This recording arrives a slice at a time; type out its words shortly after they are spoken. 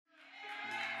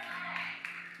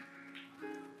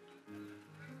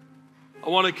I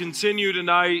want to continue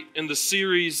tonight in the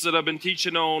series that I've been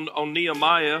teaching on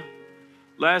Nehemiah.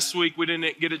 Last week we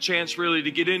didn't get a chance really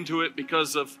to get into it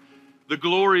because of the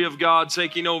glory of God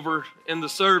taking over in the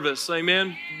service.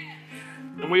 Amen.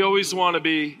 And we always want to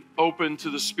be open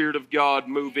to the Spirit of God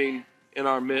moving in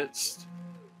our midst.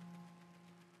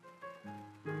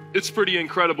 It's pretty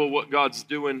incredible what God's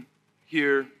doing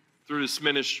here through this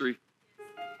ministry.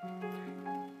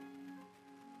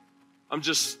 I'm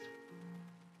just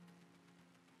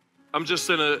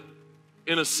in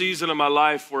a season of my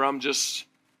life where I'm just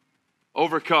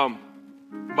overcome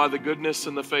by the goodness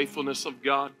and the faithfulness of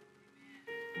God.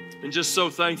 And just so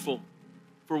thankful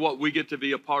for what we get to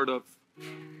be a part of.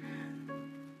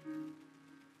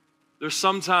 There's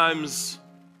sometimes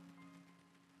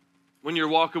when you're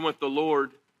walking with the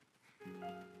Lord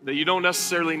that you don't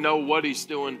necessarily know what He's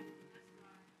doing.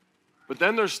 But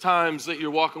then there's times that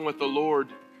you're walking with the Lord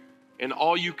and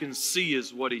all you can see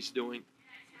is what He's doing.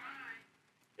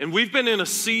 And we've been in a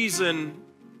season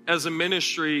as a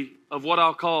ministry of what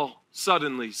I'll call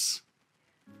suddenlies.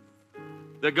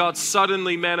 That God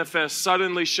suddenly manifests,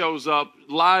 suddenly shows up,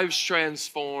 lives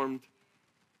transformed.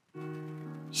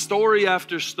 Story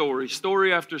after story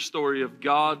after story of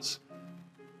God's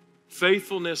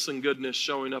faithfulness and goodness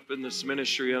showing up in this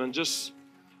ministry. And I'm just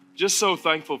so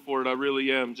thankful for it. I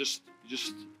really am. Just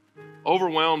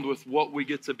overwhelmed with what we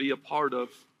get to be a part of.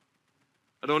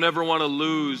 I don't ever want to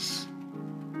lose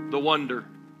the wonder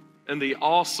and the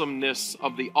awesomeness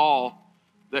of the awe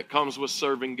that comes with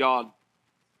serving God.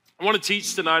 I want to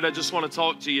teach tonight. I just want to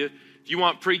talk to you. If you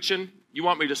want preaching, you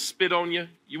want me to spit on you,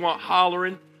 you want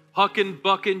hollering, hucking,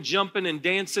 bucking, jumping, and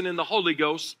dancing in the Holy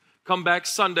Ghost, come back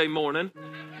Sunday morning.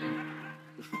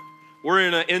 We're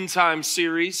in an end time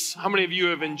series. How many of you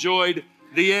have enjoyed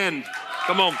the end?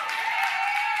 Come on.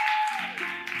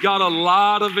 Got a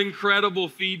lot of incredible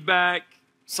feedback.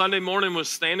 Sunday morning was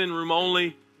standing room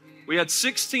only. We had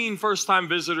 16 first-time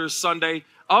visitors Sunday.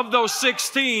 Of those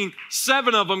 16,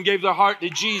 7 of them gave their heart to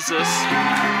Jesus.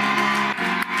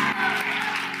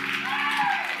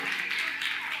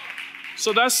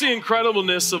 So that's the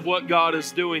incredibleness of what God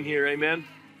is doing here, amen?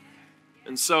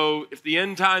 And so if the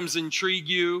end times intrigue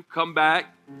you, come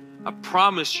back. I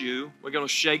promise you, we're going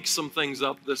to shake some things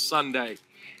up this Sunday.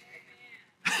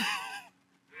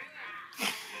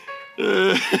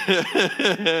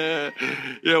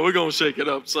 Yeah, we're going to shake it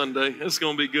up Sunday. It's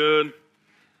going to be good.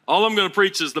 All I'm going to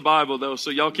preach is the Bible, though, so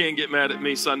y'all can't get mad at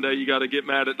me Sunday. You got to get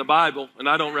mad at the Bible, and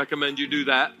I don't recommend you do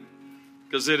that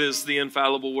because it is the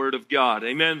infallible Word of God.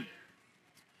 Amen.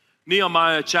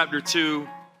 Nehemiah chapter 2.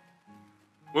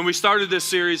 When we started this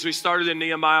series, we started in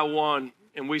Nehemiah 1,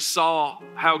 and we saw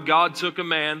how God took a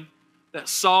man that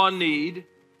saw a need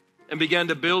and began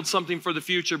to build something for the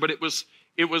future, but it was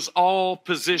all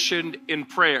positioned in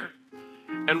prayer.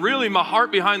 And really, my heart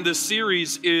behind this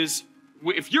series is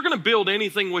if you're going to build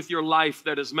anything with your life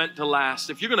that is meant to last,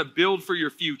 if you're going to build for your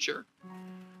future,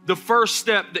 the first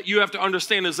step that you have to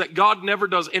understand is that God never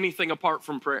does anything apart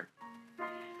from prayer.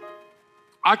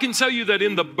 I can tell you that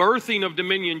in the birthing of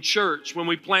Dominion Church, when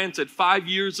we planted 5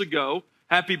 years ago,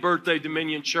 happy birthday,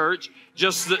 Dominion Church,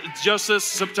 just this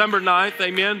September 9th,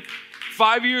 amen.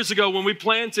 5 years ago, when we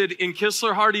planted in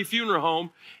Kistler Hardy Funeral Home,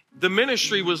 the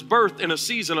ministry was birthed in a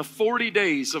season of 40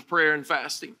 days of prayer and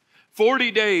fasting.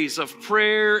 40 days of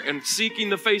prayer and seeking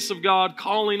the face of God,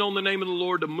 calling on the name of the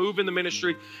Lord to move in the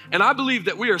ministry. And I believe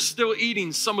that we are still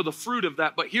eating some of the fruit of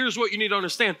that. But here's what you need to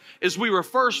understand is we were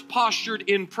first postured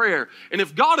in prayer. And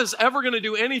if God is ever going to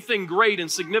do anything great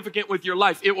and significant with your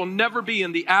life, it will never be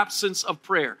in the absence of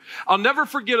prayer. I'll never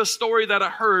forget a story that I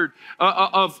heard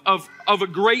of a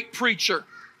great preacher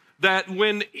that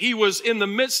when he was in the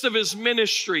midst of his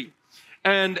ministry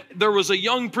and there was a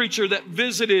young preacher that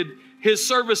visited his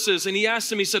services, and he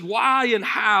asked him, he said, why and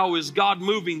how is God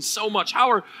moving so much?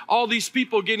 How are all these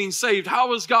people getting saved?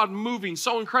 How is God moving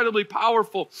so incredibly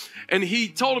powerful? And he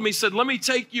told him, he said, let me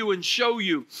take you and show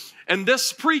you. And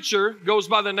this preacher goes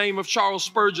by the name of Charles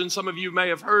Spurgeon. Some of you may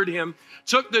have heard him.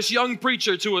 Took this young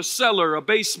preacher to a cellar, a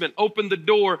basement, opened the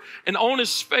door, and on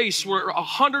his face were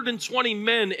 120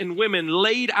 men and women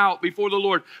laid out before the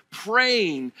Lord,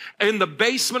 praying in the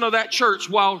basement of that church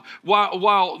while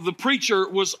the preacher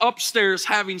was upstairs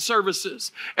having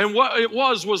services. And what it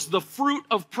was the fruit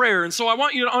of prayer. And so I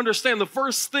want you to understand the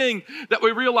first thing that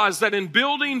we realize that in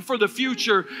building for the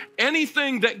future,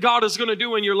 anything that God is going to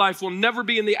do in your life will never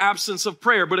be in the absence absence of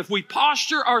prayer. But if we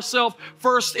posture ourselves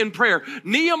first in prayer,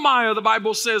 Nehemiah, the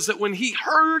Bible says that when he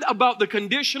heard about the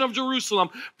condition of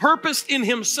Jerusalem, purposed in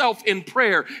himself in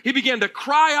prayer, he began to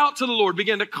cry out to the Lord,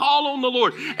 began to call on the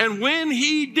Lord. And when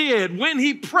he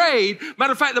prayed,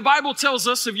 matter of fact, the Bible tells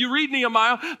us, if you read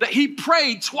Nehemiah, that he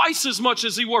prayed twice as much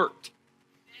as he worked.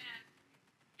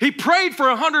 He prayed for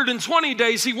 120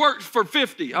 days. He worked for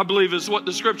 50, I believe is what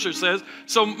the scripture says.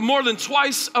 So more than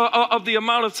twice of the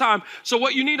amount of time. So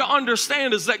what you need to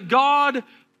understand is that God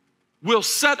will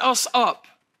set us up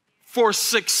for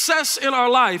success in our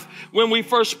life when we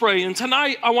first pray. And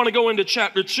tonight I want to go into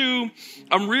chapter 2.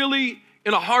 I'm really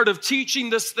in a heart of teaching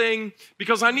this thing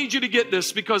because I need you to get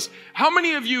this. Because how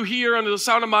many of you here under the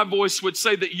sound of my voice would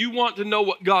say that you want to know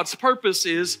what God's purpose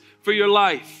is for your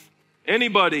life?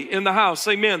 Anybody in the house?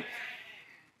 Amen.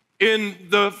 In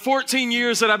the 14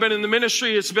 years that I've been in the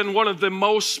ministry, it's been one of the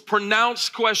most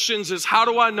pronounced questions is, how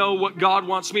do I know what God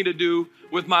wants me to do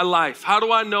with my life? How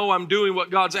do I know I'm doing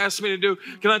what God's asked me to do?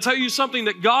 Can I tell you something?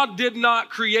 That God did not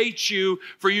create you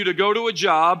for you to go to a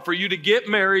job, for you to get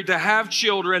married, to have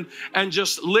children, and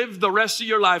just live the rest of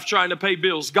your life trying to pay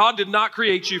bills. God did not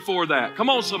create you for that.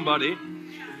 Come on, somebody.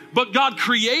 But God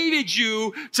created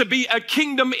you to be a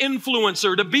kingdom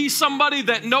influencer, to be somebody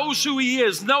that knows who he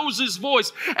is, knows his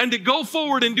voice, and to go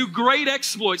forward and do great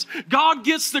exploits. God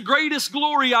gets the greatest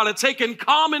glory out of taking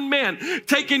common men,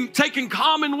 taking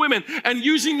common women, and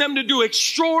using them to do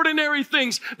extraordinary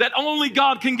things that only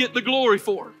God can get the glory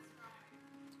for.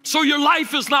 So your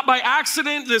life is not by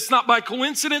accident. It's not by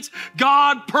coincidence.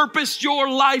 God purposed your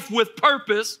life with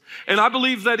purpose. And I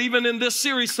believe that even in this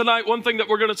series tonight, one thing that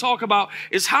we're going to talk about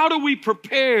is how do we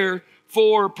prepare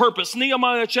for purpose?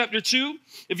 Nehemiah chapter 2.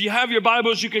 If you have your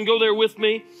Bibles, you can go there with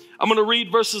me. I'm going to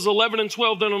read verses 11 and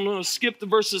 12. Then I'm going to skip to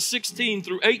verses 16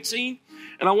 through 18.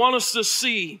 And I want us to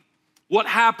see what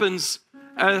happens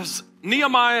as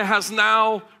Nehemiah has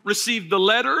now received the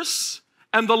letters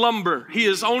and the lumber. He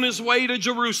is on his way to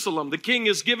Jerusalem. The king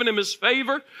has given him his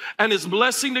favor and his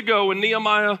blessing to go. And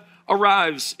Nehemiah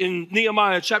arrives in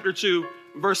Nehemiah chapter 2,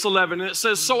 verse 11. And it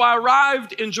says, "So I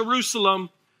arrived in Jerusalem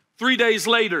 3 days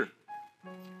later.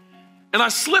 And I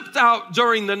slipped out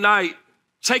during the night,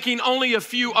 taking only a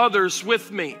few others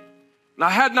with me. And I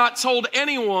had not told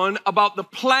anyone about the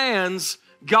plans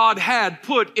God had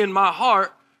put in my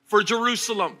heart for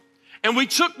Jerusalem. And we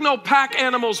took no pack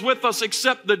animals with us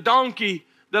except the donkey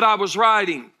that I was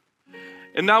riding."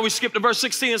 And now we skip to verse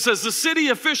 16. It says, "The city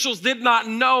officials did not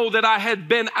know that I had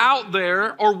been out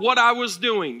there or what I was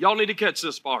doing." Y'all need to catch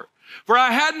this part. "For I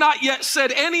had not yet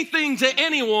said anything to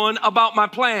anyone about my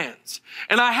plans.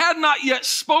 And I had not yet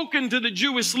spoken to the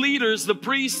Jewish leaders, the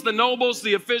priests, the nobles,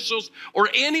 the officials, or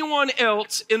anyone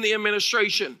else in the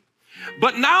administration.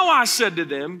 But now I said to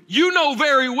them, you know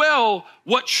very well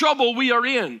what trouble we are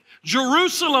in.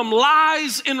 Jerusalem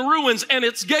lies in ruins and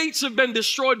its gates have been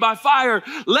destroyed by fire.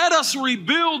 Let us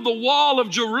rebuild the wall of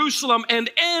Jerusalem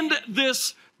and end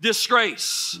this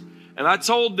disgrace." And I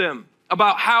told them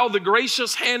about how the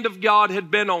gracious hand of God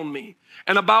had been on me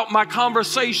and about my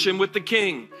conversation with the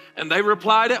king. And they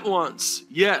replied at once,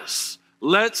 "Yes,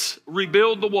 let's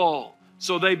rebuild the wall."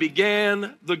 So they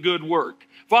began the good work.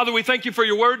 Father, we thank you for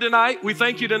your word tonight. We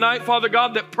thank you tonight, Father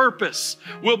God, that purpose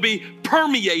will be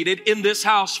permeated in this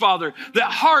house, Father.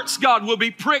 That hearts, God, will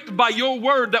be pricked by your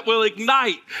word that will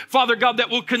ignite, Father God, that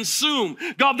will consume,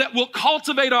 God, that will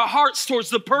cultivate our hearts towards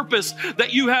the purpose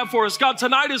that you have for us. God,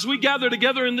 tonight as we gather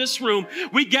together in this room,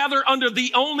 we gather under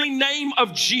the only name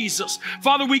of Jesus.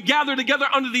 Father, we gather together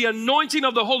under the anointing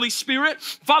of the Holy Spirit.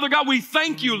 Father God, we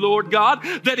thank you, Lord God,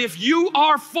 that if you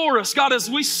are for us, God, as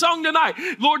we sung tonight,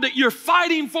 Lord, that you're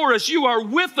fighting for us. You are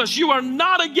with us. You are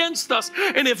not against us.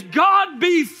 And if God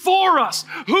be for us,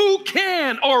 who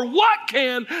can or what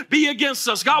can be against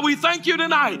us? God, we thank you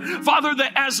tonight, Father,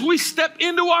 that as we step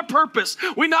into our purpose,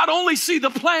 we not only see the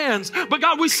plans, but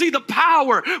God, we see the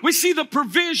power. We see the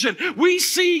provision. We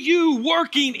see you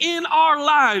working in our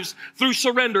lives through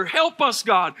surrender. Help us,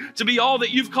 God, to be all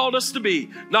that you've called us to be.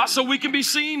 Not so we can be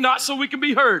seen, not so we can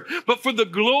be heard, but for the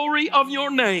glory of your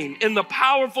name. In the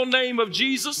powerful name of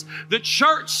Jesus, the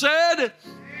church said,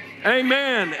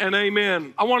 amen and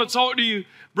amen. I want to talk to you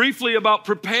briefly about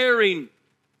preparing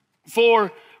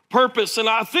for purpose. And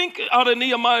I think out of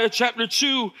Nehemiah chapter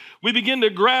 2, we begin to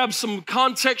grab some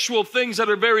contextual things that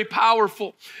are very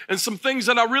powerful and some things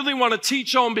that I really want to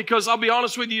teach on, because I'll be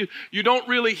honest with you, you don't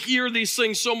really hear these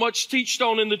things so much teached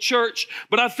on in the church,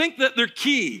 but I think that they're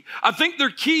key. I think they're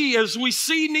key as we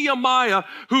see Nehemiah,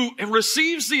 who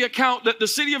receives the account that the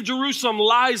city of Jerusalem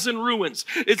lies in ruins.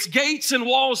 Its gates and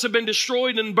walls have been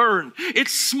destroyed and burned.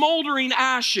 It's smoldering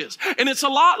ashes. And it's a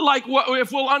lot like what,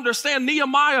 if we'll understand,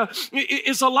 Nehemiah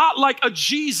is a lot like a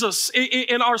Jesus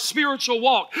in our spiritual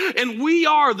walk. And we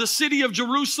are the city of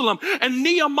Jerusalem. And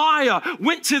Nehemiah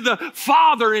went to the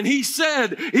Father and he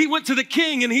went to the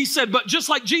king and he said, but just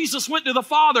like Jesus went to the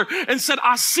Father and said,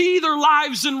 I see their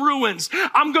lives in ruins.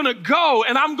 I'm going to go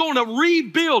and I'm going to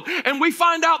rebuild. And we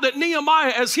find out that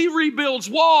Nehemiah, as he rebuilds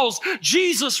walls,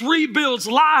 Jesus rebuilds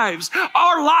lives.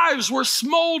 Our lives were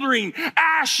smoldering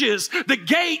ashes. The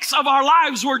gates of our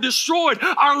lives were destroyed.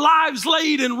 Our lives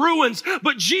laid in ruins.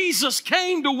 But Jesus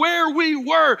came to where we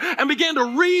were and began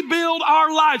to rebuild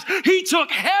our lives. He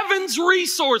took heaven's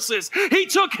resources. He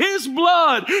took his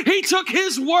blood. He took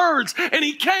his words, and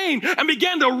he came and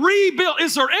began to rebuild.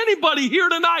 Is there anybody here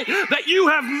tonight that you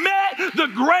have met the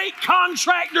great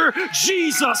contractor,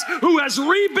 Jesus, who has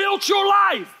rebuilt your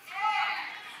life?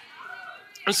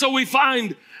 And so we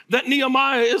find that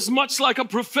Nehemiah is much like a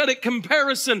prophetic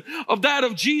comparison of that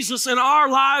of Jesus, and our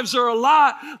lives are a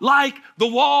lot like the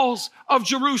walls of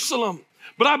Jerusalem.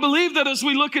 But I believe that as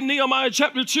we look in Nehemiah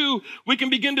chapter 2, we can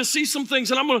begin to see some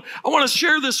things. And I want to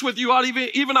share this with you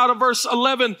even out of verse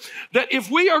 11, that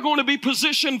if we are going to be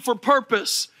positioned for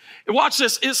purpose, watch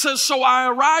this. It says, so I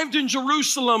arrived in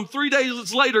Jerusalem 3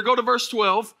 days later. Go to verse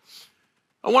 12.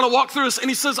 I want to walk through this. And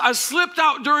he says, I slipped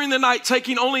out during the night,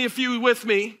 taking only a few with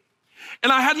me.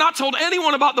 And I had not told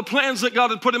anyone about the plans that God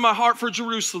had put in my heart for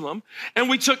Jerusalem. And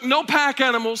we took no pack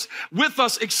animals with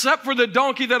us except for the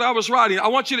donkey that I was riding. I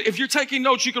want you to, if you're taking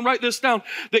notes, you can write this down,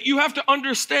 that you have to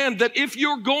understand that if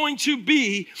you're going to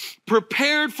be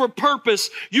prepared for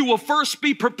purpose, you will first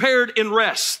be prepared in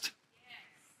rest.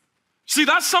 See,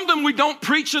 that's something we don't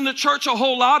preach in the church a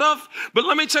whole lot of. But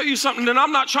let me tell you something, and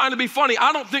I'm not trying to be funny.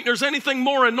 I don't think there's anything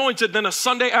more anointed than a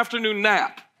Sunday afternoon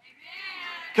nap.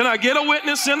 Can I get a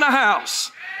witness in the house?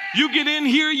 You get in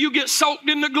here, you get soaked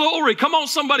in the glory. Come on,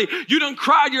 somebody. You done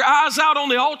cried your eyes out on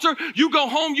the altar. You go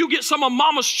home, you get some of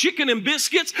mama's chicken and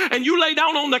biscuits, and you lay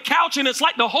down on the couch, and it's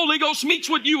like the Holy Ghost meets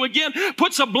with you again,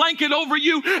 puts a blanket over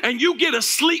you, and you get a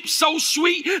sleep so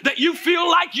sweet that you feel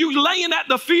like you laying at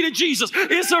the feet of Jesus.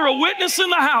 Is there a witness in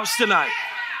the house tonight?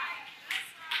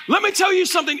 Let me tell you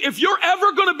something. If you're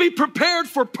ever going to be prepared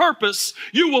for purpose,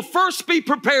 you will first be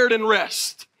prepared in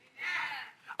rest.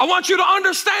 I want you to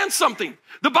understand something.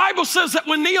 The Bible says that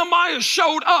when Nehemiah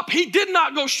showed up, he did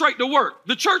not go straight to work.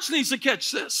 The church needs to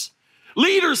catch this.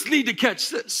 Leaders need to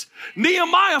catch this.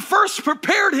 Nehemiah first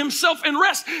prepared himself in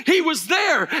rest. He was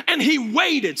there and he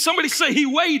waited. Somebody say he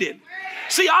waited.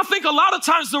 See, I think a lot of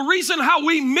times the reason how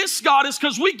we miss God is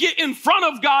because we get in front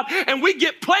of God and we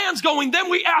get plans going. Then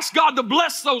we ask God to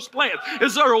bless those plans.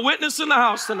 Is there a witness in the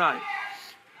house tonight?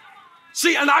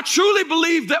 See, and I truly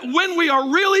believe that when we are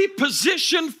really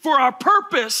positioned for our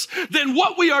purpose, then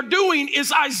what we are doing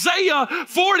is Isaiah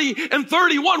 40 and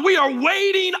 31. We are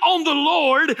waiting on the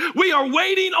Lord. We are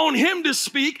waiting on him to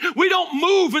speak. We don't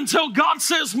move until God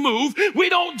says move. We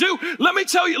don't do. Let me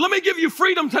tell you, let me give you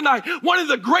freedom tonight. One of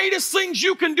the greatest things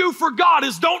you can do for God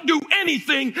is don't do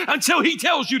anything until he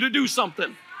tells you to do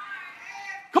something.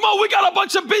 Come on, we got a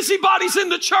bunch of busybodies in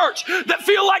the church that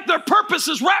feel like their purpose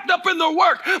is wrapped up in their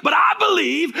work. But I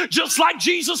believe, just like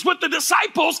Jesus with the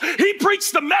disciples, he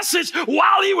preached the message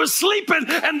while he was sleeping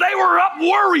and they were up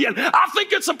worrying. I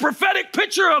think it's a prophetic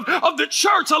picture of the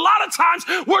church. A lot of times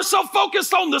we're so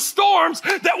focused on the storms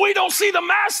that we don't see the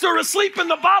master asleep in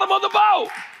the bottom of the boat.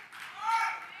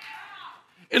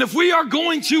 And if we are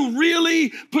going to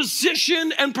really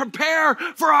position and prepare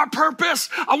for our purpose,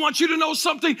 I want you to know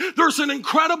something. There's an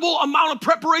incredible amount of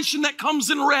preparation that comes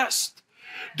in rest.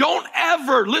 Don't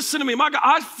ever, listen to me, my God,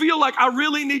 I feel like I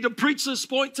really need to preach this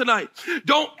point tonight.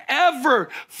 Don't ever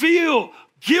feel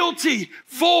guilty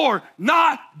for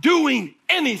not doing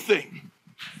anything.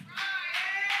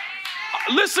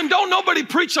 Listen, don't nobody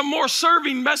preach a more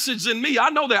serving message than me.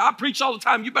 I know that. I preach all the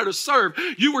time. You better serve.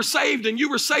 You were saved and you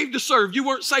were saved to serve. You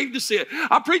weren't saved to sit.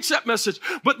 I preach that message.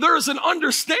 But there is an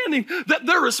understanding that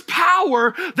there is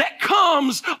power that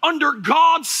comes under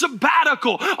God's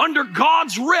sabbatical, under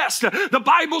God's rest. The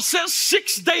Bible says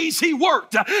 6 days he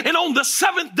worked and on the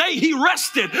seventh day he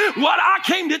rested. What I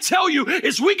came to tell you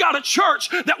is we got a church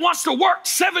that wants to work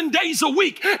 7 days a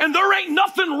week, and there ain't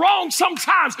nothing wrong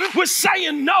sometimes with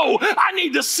saying no. I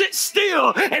need to sit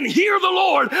still and hear the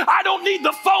Lord. I don't need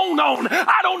the phone on.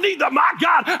 I don't need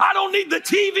I don't need the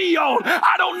TV on.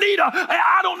 I don't need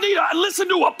to listen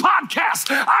to a podcast.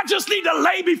 I just need to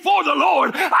lay before the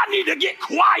Lord. I need to get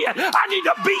quiet. I need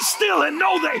to be still and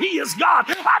know that He is God.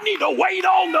 I need to wait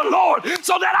on the Lord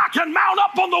so that I can mount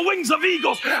up on the wings of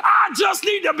eagles. I just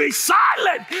need to be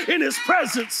silent in His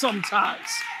presence sometimes.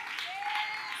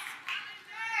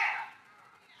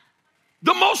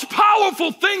 The most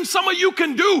powerful thing some of you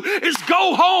can do is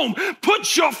go home,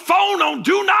 put your phone on,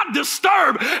 do not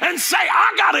disturb, and say,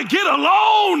 I got to get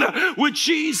alone with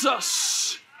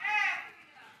Jesus.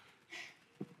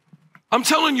 I'm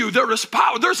telling you, there is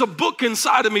power. There's a book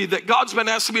inside of me that God's been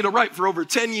asking me to write for over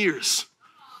 10 years.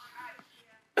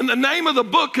 And the name of the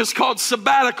book is called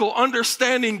Sabbatical,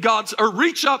 Understanding God's, or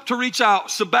Reach Up to Reach Out,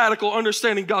 Sabbatical,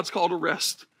 Understanding God's Call to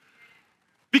Rest.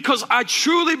 Because I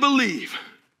truly believe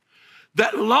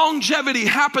that longevity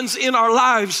happens in our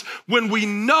lives when we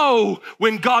know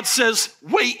when God says,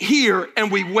 wait here, and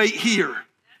we wait here.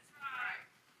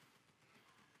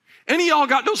 Any of y'all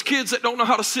got those kids that don't know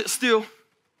how to sit still?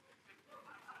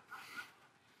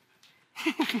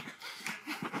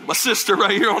 My sister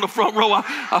right here on the front row.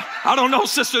 I don't know,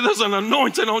 sister, there's an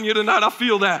anointing on you tonight. I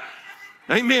feel that.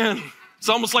 Amen. It's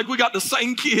almost like we got the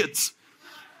same kids.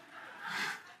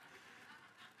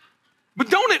 But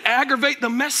don't it aggravate the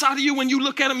mess out of you when you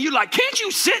look at them? You're like, can't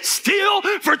you sit still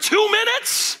for 2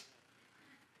 minutes?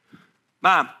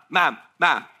 Mom,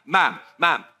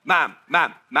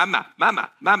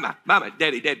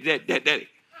 daddy.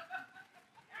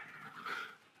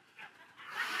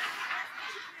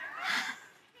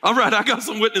 All right, I got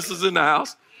some witnesses in the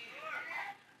house.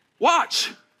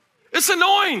 Watch. It's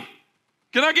annoying.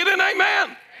 Can I get an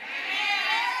amen?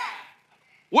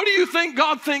 What do you think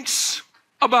God thinks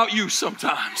about you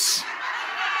sometimes?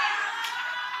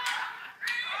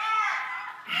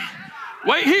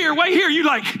 Wait here. You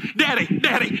like, daddy. Hey,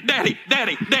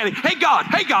 God.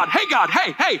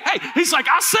 Hey. He's like,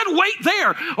 I said wait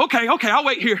there. Okay, I'll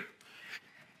wait here.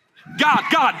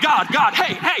 God.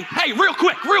 Hey, real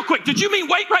quick. Did you mean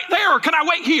wait right there or can I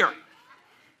wait here?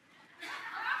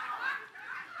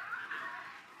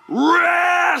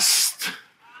 Rest.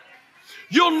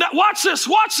 Watch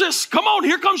this. Come on,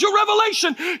 here comes your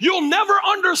revelation. You'll never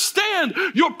understand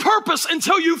your purpose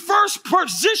until you first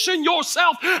position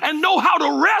yourself and know how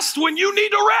to rest when you need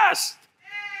to rest.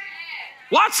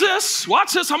 Watch this.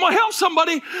 I'm going to help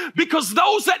somebody, because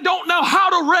those that don't know how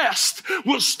to rest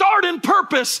will start in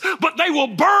purpose, but they will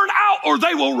burn out or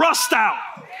they will rust out.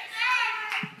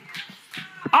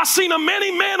 I've seen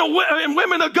many men and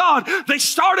women of God, they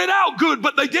started out good,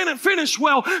 but they didn't finish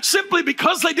well simply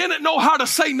because they didn't know how to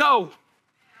say no.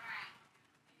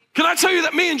 Can I tell you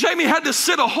that me and Jamie had to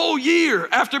sit a whole year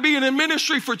after being in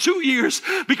ministry for 2 years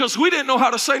because we didn't know how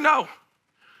to say no.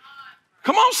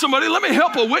 Come on, somebody, let me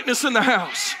help a witness in the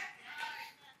house.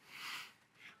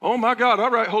 Oh my God, all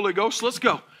right, Holy Ghost, let's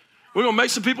go. We're going to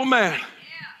make some people mad.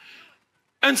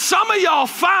 And some of y'all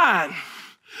fine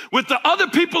with the other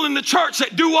people in the church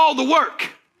that do all the work,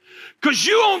 because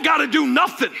you don't got to do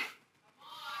nothing.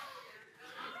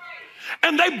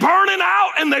 And they burning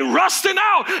out and they rusting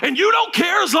out, and you don't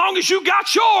care as long as you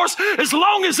got yours, as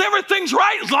long as everything's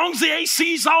right, as long as the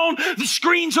AC's on, the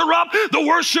screens are up, the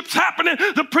worship's happening,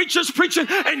 the preacher's preaching,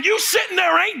 and you sitting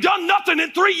there ain't done nothing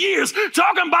in 3 years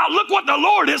talking about look what the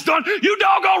Lord has done. You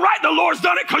doggone right the Lord's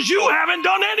done it, because you haven't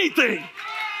done anything.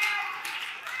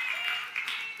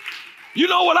 You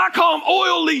know what I call them?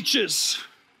 Oil leeches.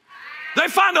 They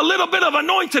find a little bit of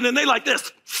anointing and they like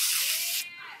this.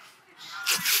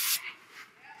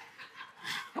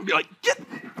 I'll be like, get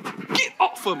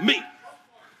off of me.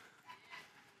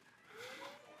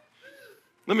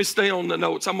 Let me stay on the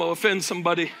notes. I'm going to offend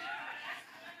somebody.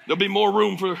 There'll be more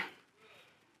room for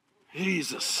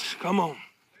Jesus. Come on.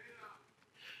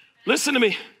 Listen to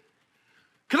me.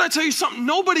 Can I tell you something?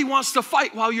 Nobody wants to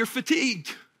fight while you're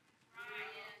fatigued.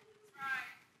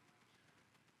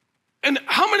 And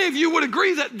how many of you would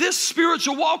agree that this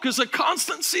spiritual walk is a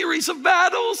constant series of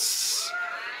battles?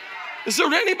 Is there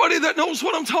anybody that knows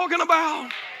what I'm talking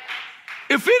about?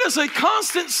 If it is a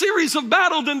constant series of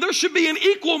battle, then there should be an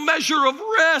equal measure of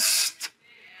rest.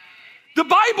 The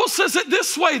Bible says it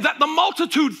this way, that the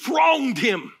multitude thronged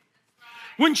him.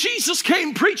 When Jesus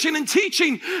came preaching and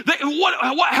teaching,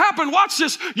 what happened? Watch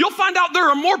this. You'll find out there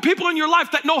are more people in your life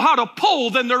that know how to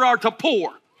pull than there are to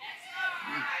pour.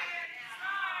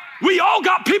 We all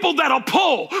got people that'll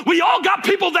pull. We all got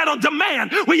people that'll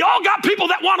demand. We all got people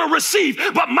that want to receive.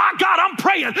 But my God, I'm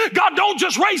praying, God, don't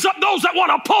just raise up those that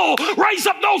want to pull. Raise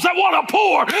up those that want to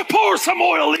pour. Pour some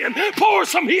oil in. Pour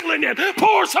some healing in.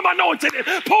 Pour some anointing in.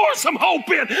 Pour some hope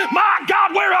in. My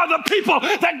God, where are the people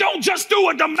that don't just do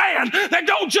a demand, that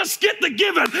don't just get the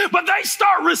giving, but they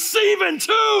start receiving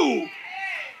too?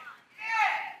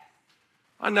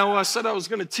 I know I said I was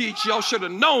going to teach. Y'all should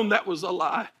have known that was a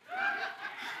lie.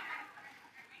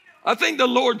 I think the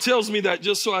Lord tells me that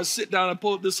just so I sit down and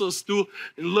pull up this little stool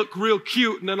and look real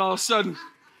cute, and then all of a sudden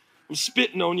I'm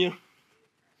spitting on you.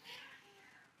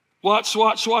 Watch.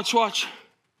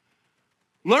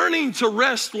 Learning to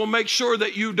rest will make sure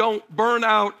that you don't burn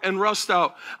out and rust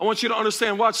out. I want you to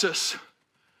understand, watch this.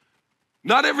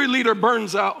 Not every leader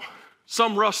burns out.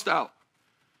 Some rust out.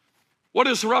 What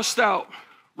is rust out?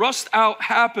 Rust out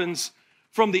happens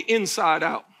from the inside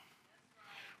out.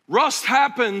 Rust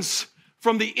happens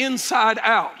from the inside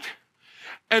out.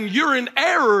 And you're in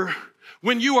error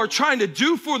when you are trying to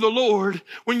do for the Lord,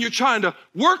 when you're trying to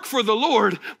work for the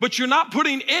Lord, but you're not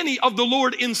putting any of the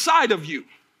Lord inside of you.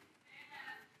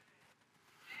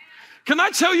 Can I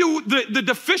tell you the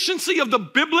deficiency of the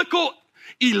biblical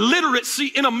illiteracy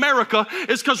in America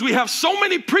is because we have so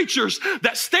many preachers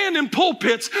that stand in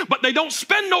pulpits, but they don't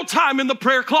spend no time in the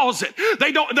prayer closet.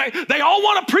 They all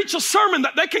want to preach a sermon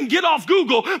that they can get off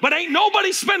Google, but ain't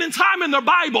nobody spending time in their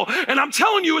Bible. And I'm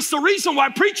telling you, it's the reason why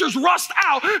preachers rust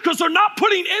out, because they're not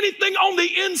putting anything on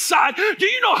the inside. Do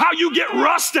you know how you get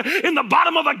rust in the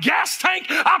bottom of a gas tank?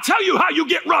 I'll tell you how you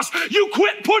get rust. You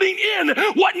quit putting in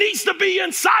what needs to be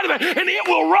inside of it, and it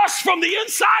will rust from the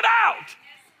inside out.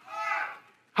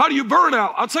 How do you burn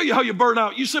out? I'll tell you how you burn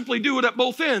out. You simply do it at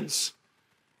both ends.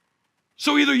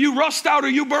 So either you rust out or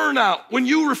you burn out. When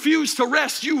you refuse to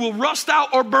rest, you will rust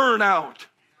out or burn out.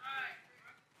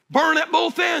 Burn at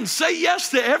both ends. Say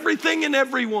yes to everything and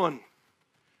everyone.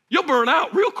 You'll burn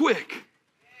out real quick.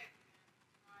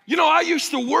 You know, I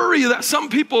used to worry that some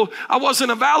people, I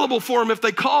wasn't available for them if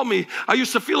they called me. I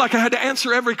used to feel like I had to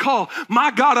answer every call.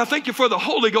 My God, I thank you for the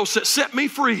Holy Ghost that set me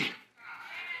free.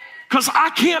 Because I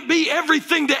can't be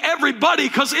everything to everybody,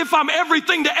 because if I'm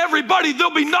everything to everybody,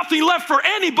 there'll be nothing left for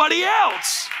anybody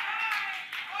else.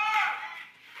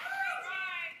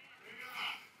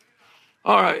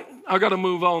 All right, I got to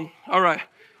move on. All right,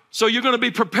 so you're going to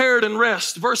be prepared and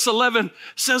rest. Verse 11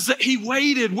 says that he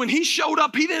waited. When he showed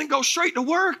up, he didn't go straight to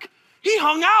work. He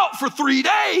hung out for 3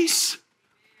 days.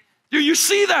 Do you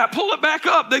see that? Pull it back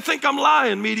up. They think I'm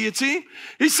lying, media team.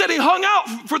 He said he hung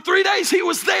out for 3 days. He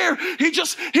was there. He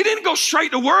didn't go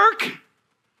straight to work.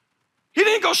 He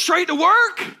didn't go straight to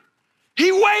work.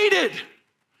 He waited.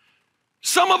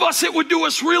 Some of us, it would do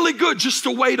us really good just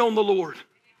to wait on the Lord.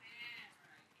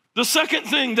 The second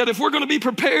thing, that if we're going to be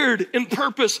prepared in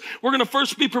purpose, we're going to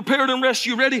first be prepared and rest.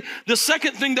 You ready? The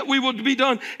second thing that we will be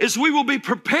done is we will be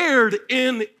prepared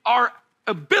in our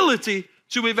ability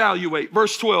to evaluate.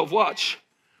 Verse 12, watch.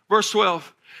 Verse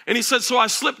 12. And he said, so I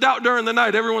slipped out during the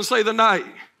night. Everyone say the night.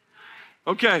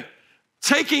 Okay.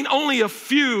 Taking only a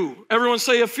few. Everyone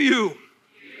say a few.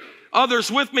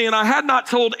 Others with me. And I had not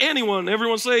told anyone.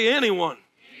 Everyone say anyone.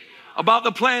 About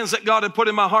the plans that God had put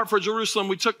in my heart for Jerusalem.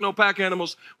 We took no pack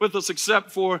animals with us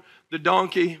except for the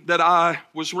donkey that I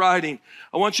was riding.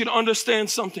 I want you to understand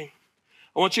something.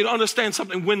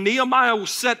 When Nehemiah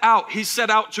set out, he set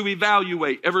out to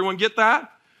evaluate. Everyone get that?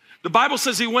 The Bible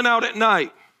says he went out at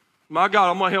night. My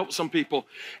God, I'm going to help some people.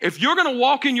 If you're going to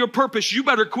walk in your purpose, you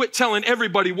better quit telling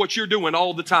everybody what you're doing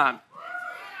all the time.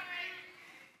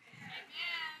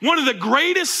 One of the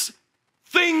greatest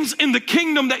things in the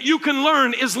kingdom that you can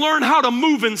learn is learn how to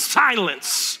move in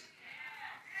silence.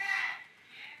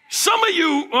 Some of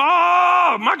you,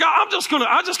 oh my God,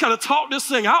 I just gotta talk this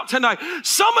thing out tonight.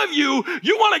 Some of you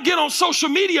want to get on social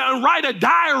media and write a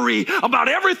diary about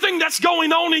everything that's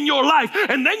going on in your life.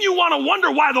 And then you want to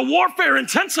wonder why the warfare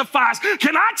intensifies.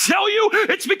 Can I tell you,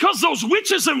 it's because those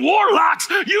witches and warlocks,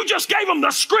 you just gave them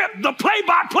the script, the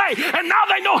play-by-play. And now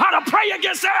they know how to pray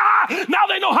against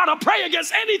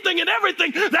anything and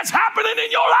everything that's happening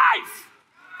in your life.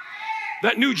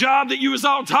 That new job that you was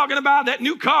all talking about, that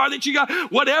new car that you got,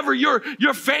 whatever your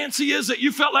fancy is that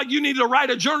you felt like you needed to write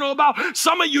a journal about.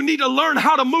 Some of you need to learn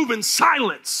how to move in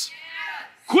silence.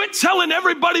 Quit telling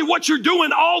everybody what you're doing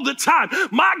all the time.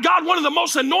 My God, one of the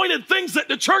most anointed things that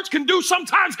the church can do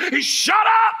sometimes is shut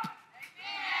up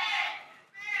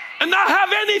and not have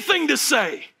anything to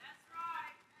say.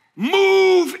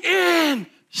 Move in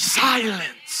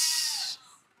silence.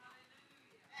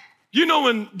 You know,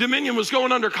 when Dominion was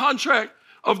going under contract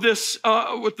of this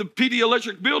with the PD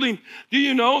Electric building, do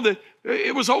you know that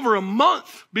it was over a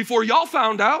month before y'all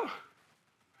found out.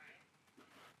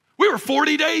 We were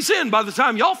 40 days in by the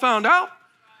time y'all found out.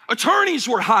 Attorneys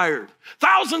were hired.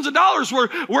 Thousands of dollars were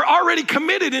already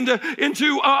committed into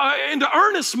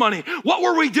earnest money. What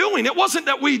were we doing? It wasn't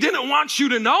that we didn't want you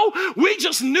to know. We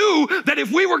just knew that if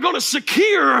we were going to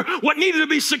secure what needed to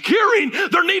be securing,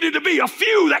 there needed to be a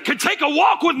few that could take a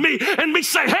walk with me and me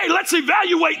say, hey, let's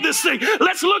evaluate this thing.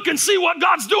 Let's look and see what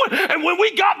God's doing. And when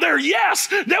we got there, yes,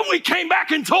 then we came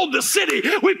back and told the city.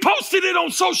 We posted it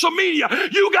on social media.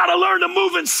 You got to learn to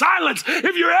move in silence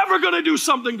if you're ever going to do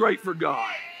something great for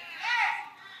God.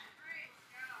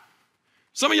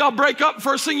 Some of y'all break up,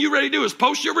 first thing you ready to do is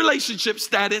post your relationship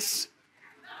status.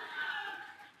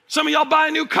 Some of y'all buy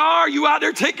a new car, you out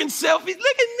there taking selfies.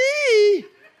 Look at me.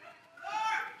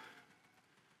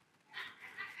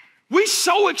 We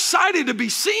so excited to be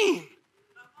seen.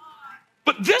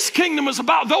 But this kingdom is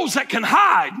about those that can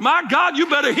hide. My God, you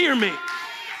better hear me.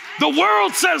 The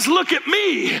world says, look at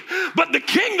me. But the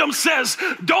kingdom says,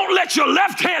 don't let your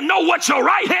left hand know what your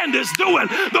right hand is doing.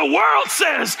 The world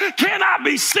says, can I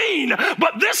be seen?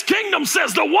 But this kingdom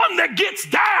says the one that gets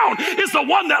down is the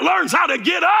one that learns how to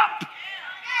get up.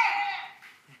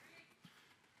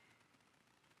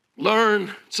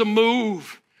 Learn to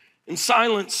move in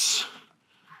silence,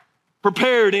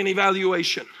 prepared in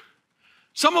evaluation.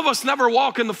 Some of us never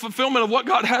walk in the fulfillment of what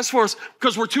God has for us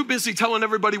because we're too busy telling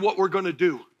everybody what we're going to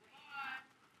do.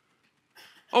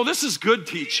 Oh, this is good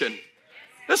teaching.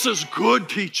 This is good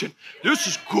teaching. This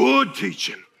is good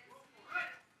teaching.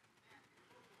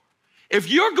 If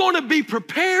you're going to be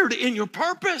prepared in your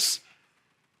purpose,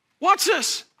 watch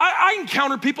this. I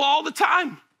encounter people all the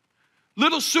time.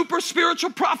 Little super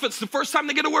spiritual prophets, the first time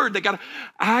they get a word,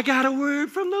 I got a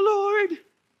word from the Lord.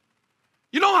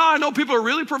 You know how I know people are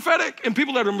really prophetic and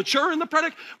people that are mature in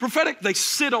the prophetic? They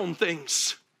sit on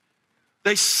things.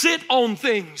 They sit on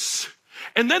things.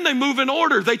 And then they move in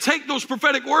order. They take those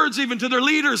prophetic words even to their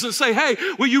leaders and say, hey,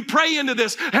 will you pray into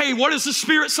this? Hey, what does the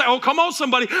Spirit say? Oh, come on,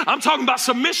 somebody. I'm talking about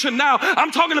submission now.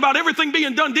 I'm talking about everything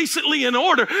being done decently in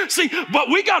order. See, but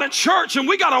we got a church and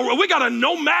we got a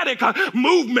nomadic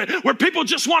movement where people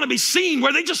just want to be seen,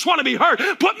 where they just want to be heard.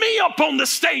 Put me up on the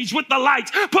stage with the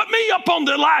lights. Put me up on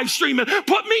the live streaming.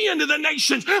 Put me into the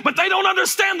nations. But they don't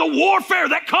understand the warfare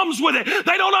that comes with it.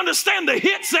 They don't understand the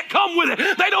hits that come with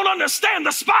it. They don't understand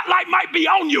the spotlight might be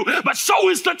on you, but so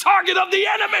is the target of the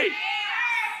enemy.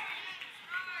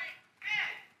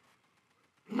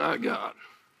 My God.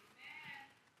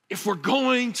 If we're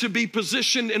going to be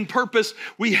positioned in purpose,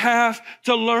 we have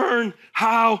to learn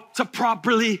how to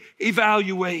properly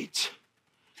evaluate.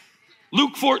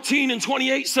 Luke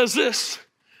 14:28 says this,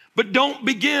 but don't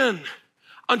begin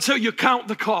until you count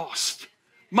the cost.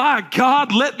 My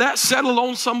God, let that settle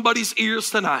on somebody's ears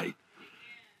tonight.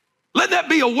 Let that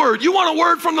be a word. You want a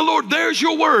word from the Lord? There's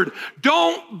your word.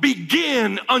 Don't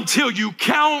begin until you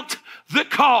count the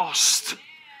cost.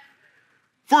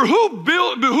 For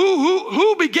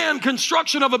who began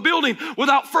construction of a building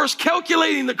without first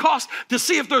calculating the cost to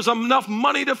see if there's enough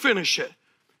money to finish it?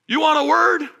 You want a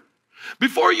word?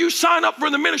 Before you sign up for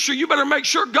the ministry, you better make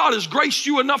sure God has graced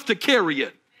you enough to carry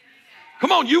it.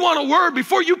 Come on, you want a word?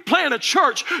 Before you plant a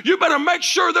church, you better make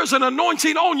sure there's an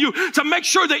anointing on you to make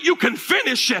sure that you can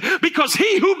finish it. Because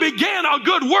he who began a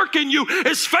good work in you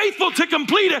is faithful to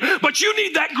complete it. But you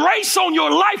need that grace on your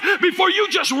life before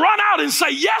you just run out and say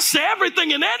yes to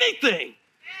everything and anything.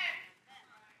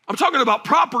 I'm talking about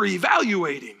proper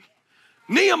evaluating.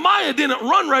 Nehemiah didn't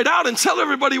run right out and tell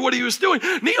everybody what he was doing.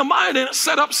 Nehemiah didn't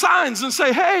set up signs and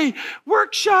say, hey,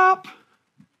 workshop.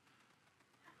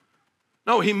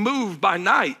 No, he moved by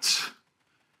night,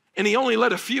 and he only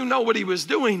let a few know what he was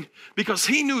doing because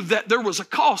he knew that there was a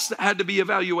cost that had to be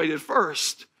evaluated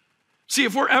first. See,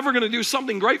 if we're ever going to do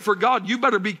something great for God, you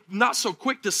better be not so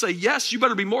quick to say yes. You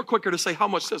better be more quicker to say, how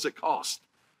much does it cost?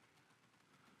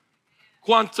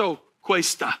 Quanto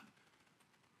cuesta?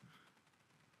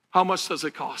 How much does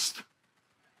it cost?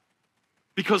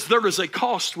 Because there is a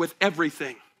cost with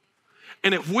everything.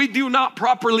 And if we do not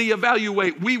properly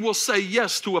evaluate, we will say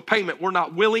yes to a payment we're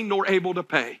not willing nor able to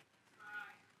pay.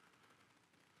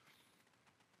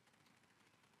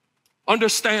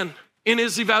 Understand, in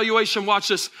his evaluation, watch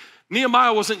this,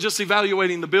 Nehemiah wasn't just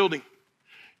evaluating the building.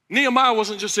 Nehemiah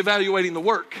wasn't just evaluating the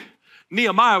work.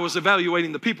 Nehemiah was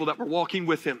evaluating the people that were walking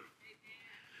with him.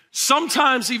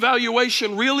 Sometimes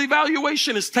real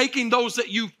evaluation is taking those that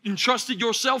you entrusted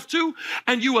yourself to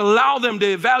and you allow them to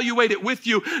evaluate it with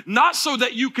you, not so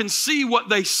that you can see what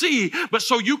they see, but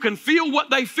so you can feel what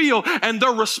they feel, and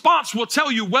their response will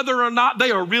tell you whether or not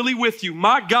they are really with you.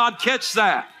 My God, catch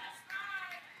that.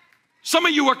 Some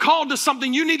of you are called to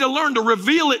something. You need to learn to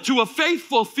reveal it to a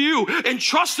faithful few and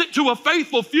trust it to a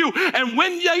faithful few. And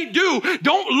when they do,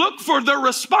 don't look for their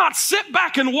response. Sit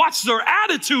back and watch their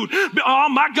attitude. Oh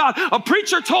my God. A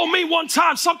preacher told me one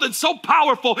time something so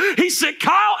powerful. He said,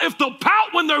 Kyle, if they'll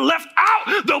pout when they're left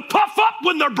out, they'll puff up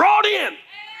when they're brought in.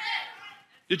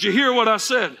 Did you hear what I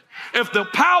said? If they'll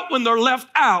pout when they're left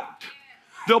out,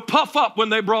 they'll puff up when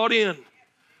they're brought in.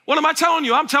 What am I telling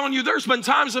you? I'm telling you there's been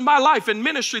times in my life in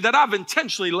ministry that I've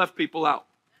intentionally left people out.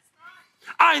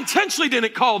 I intentionally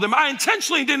didn't call them. I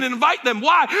intentionally didn't invite them.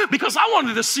 Why? Because I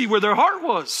wanted to see where their heart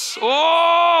was.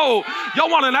 Oh, y'all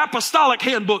want an apostolic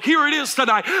handbook? Here it is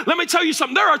tonight. Let me tell you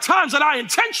something. There are times that I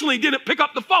intentionally didn't pick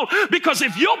up the phone because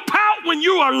if you'll pout when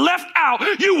you are left out,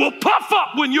 you will puff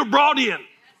up when you're brought in.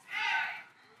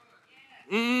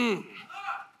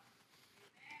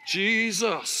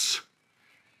 Jesus.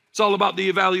 It's all about the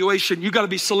evaluation. You got to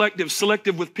be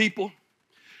selective with people.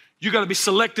 You got to be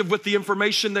selective with the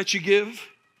information that you give.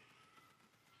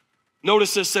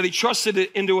 Notice this, that he trusted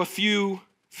it into a few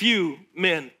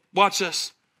men. Watch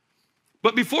this.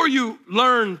 But before you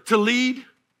learn to lead,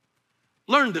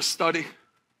 learn to study.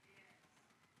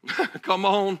 Come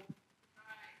on.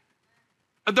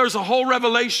 There's a whole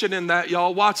revelation in that,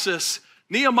 y'all. Watch this.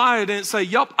 Nehemiah didn't say,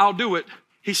 yup, I'll do it.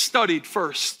 He studied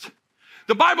first.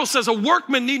 The Bible says a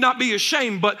workman need not be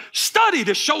ashamed, but study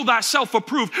to show thyself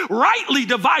approved, rightly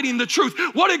dividing the truth.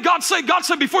 What did God say? God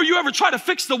said before you ever try to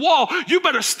fix the wall, you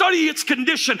better study its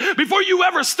condition. Before you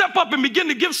ever step up and begin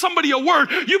to give somebody a word,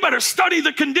 you better study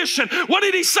the condition. What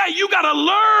did he say? You got to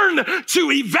learn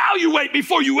to evaluate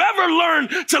before you ever learn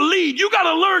to lead. You got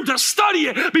to learn to study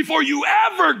it before you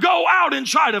ever go out and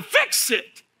try to fix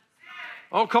it.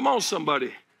 Oh, come on,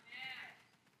 somebody.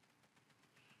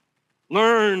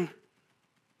 Learn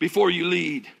before you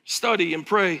lead. Study and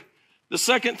pray. The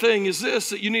second thing is this,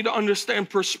 that you need to understand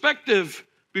perspective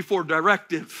before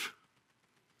directive.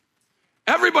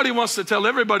 Everybody wants to tell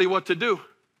everybody what to do.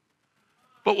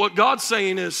 But what God's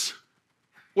saying is,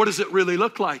 what does it really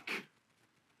look like?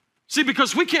 See,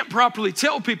 because we can't properly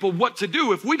tell people what to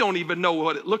do if we don't even know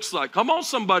what it looks like. Come on,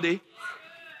 somebody.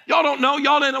 Y'all don't know.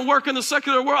 Y'all didn't work in the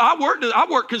secular world. I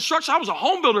worked construction. I was a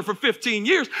home builder for 15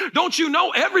 years. Don't you know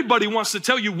everybody wants to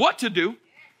tell you what to do?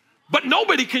 But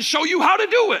nobody can show you how to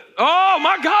do it. Oh,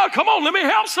 my God, come on, let me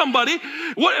help somebody.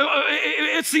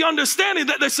 It's the understanding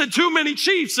that they said too many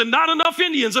chiefs and not enough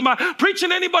Indians. Am I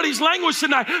preaching anybody's language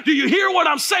tonight? Do you hear what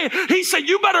I'm saying? He said,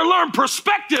 you better learn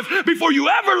perspective before you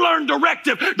ever learn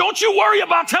directive. Don't you worry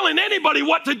about telling anybody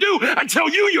what to do until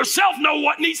you yourself know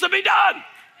what needs to be done.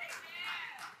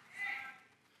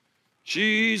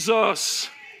 Jesus.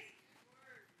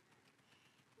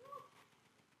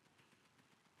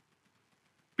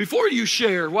 Before you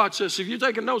share, watch this. If you're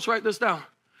taking notes, write this down.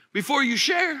 Before you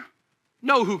share,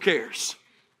 know who cares.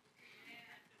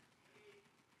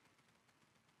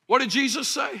 What did Jesus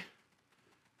say?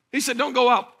 He said, don't go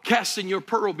out casting your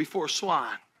pearl before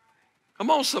swine.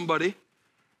 Come on, somebody.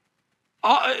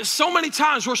 So many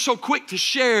times we're so quick to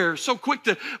share,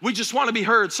 we just want to be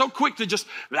heard, so quick to just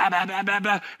blah, blah, blah, blah,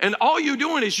 blah. And all you're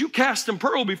doing is you casting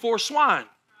pearl before swine.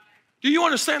 Do you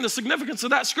understand the significance of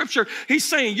that scripture? He's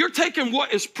saying you're taking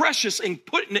what is precious and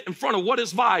putting it in front of what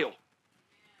is vile.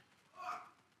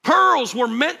 Pearls were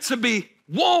meant to be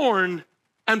worn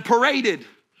and paraded.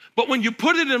 But when you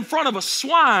put it in front of a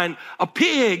swine, a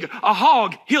pig, a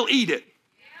hog, he'll eat it.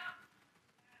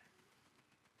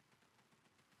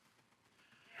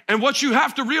 And what you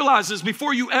have to realize is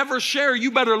before you ever share, you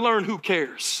better learn who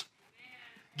cares.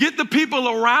 Get the people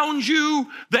around you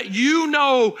that you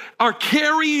know are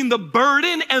carrying the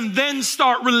burden and then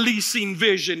start releasing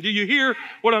vision. Do you hear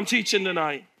what I'm teaching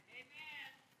tonight?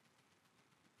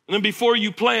 And then before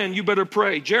you plan, you better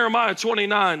pray. Jeremiah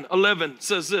 29:11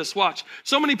 says this, watch.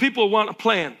 So many people want a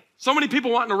plan. So many people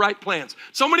wanting to write plans.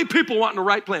 So many people wanting to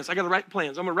write plans. I got to write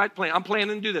plans. I'm going to write plans. I'm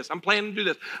planning to do this. I'm planning to do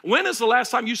this. When is the last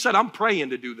time you said, I'm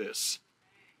praying to do this?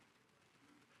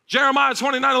 Jeremiah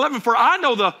 29:11,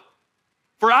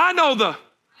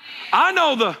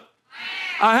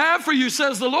 I have for you,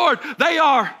 says the Lord. They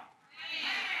are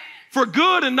for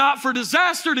good and not for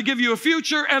disaster, to give you a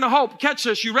future and a hope. Catch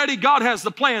this. You ready? God has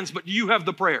the plans, but you have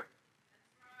the prayer.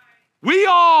 We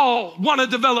all want to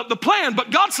develop the plan,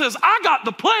 but God says, I got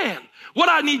the plan. What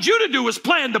I need you to do is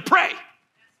plan to pray.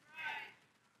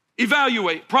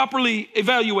 Evaluate, properly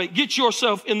evaluate. Get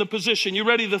yourself in the position. You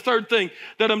ready? The third thing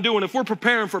that I'm doing, if we're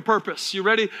preparing for purpose, you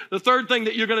ready? The third thing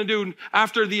that you're going to do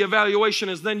after the evaluation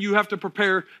is then you have to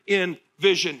prepare in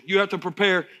vision. You have to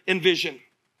prepare in vision.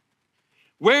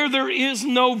 Where there is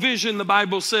no vision, the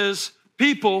Bible says,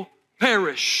 people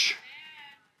perish.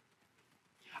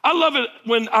 I love it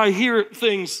when I hear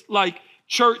things like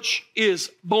church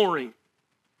is boring.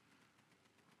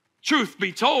 Truth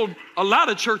be told, a lot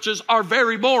of churches are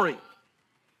very boring.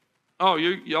 Oh,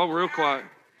 y'all real quiet.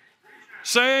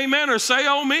 Say amen or say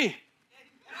oh me.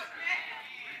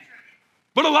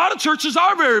 But a lot of churches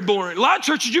are very boring. A lot of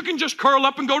churches you can just curl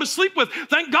up and go to sleep with.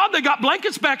 Thank God they got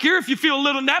blankets back here. If you feel a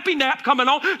little nappy nap coming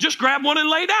on, just grab one and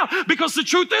lay down. Because the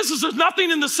truth is there's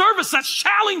nothing in the service that's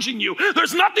challenging you.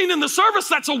 There's nothing in the service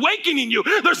that's awakening you.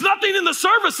 There's nothing in the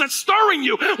service that's stirring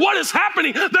you. What is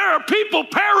happening? There are people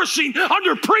perishing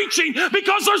under preaching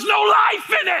because there's no life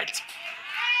in it.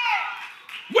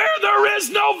 Where there is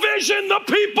no vision, the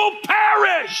people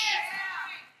perish.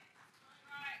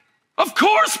 Of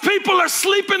course people are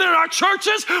sleeping in our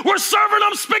churches. We're serving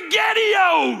them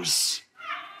SpaghettiOs.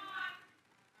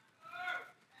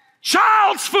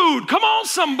 Child's food. Come on,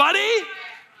 somebody.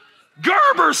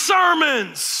 Gerber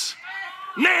sermons.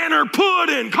 Nanner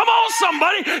pudding. Come on,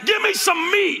 somebody. Give me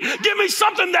some meat. Give me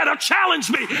something that'll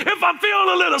challenge me. If I'm feeling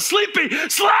a little sleepy,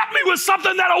 slap me with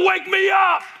something that'll wake me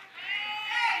up.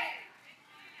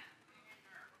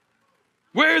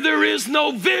 Where there is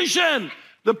no vision,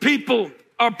 the people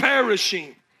are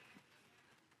perishing.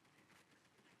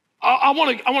 I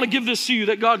want to give this to you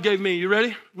that God gave me. You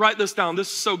ready? Write this down. This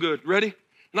is so good. Ready?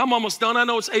 And I'm almost done. I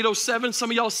know it's 8:07.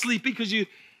 Some of y'all sleepy because you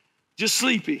just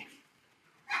sleepy.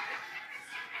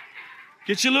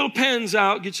 Get your little pens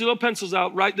out. Get your little pencils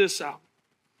out. Write this out.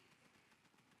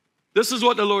 This is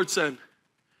what the Lord said.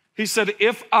 He said,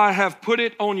 if I have put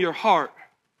it on your heart,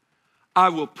 I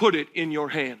will put it in your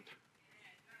hand.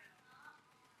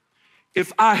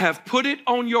 If I have put it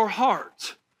on your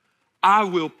heart, I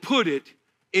will put it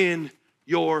in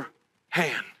your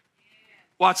hand.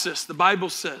 Watch this. The Bible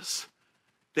says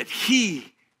that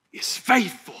he is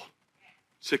faithful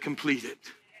to complete it.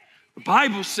 The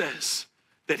Bible says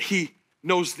that he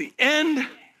knows the end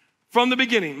from the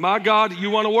beginning. My God, you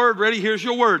want a word? Ready? Here's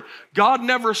your word. God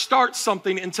never starts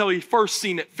something until he first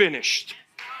seen it finished.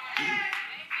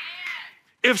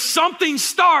 If something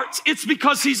starts, it's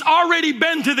because he's already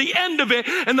been to the end of it.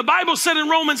 And the Bible said in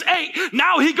Romans 8,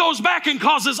 now he goes back and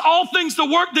causes all things to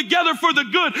work together for the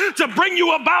good to bring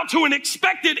you about to an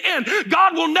expected end.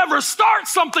 God will never start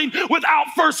something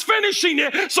without first finishing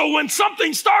it. So when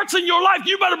something starts in your life,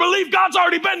 you better believe God's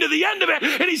already been to the end of it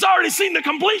and he's already seen the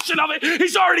completion of it.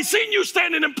 He's already seen you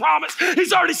standing in promise.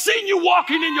 He's already seen you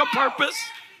walking in your purpose.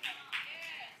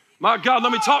 My God,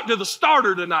 let me talk to the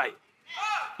starter tonight.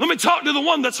 Let me talk to the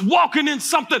one that's walking in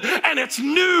something and it's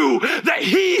new, that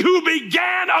he who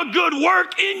began a good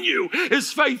work in you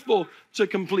is faithful to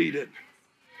complete it.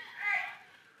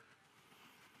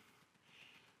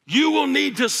 You will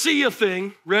need to see a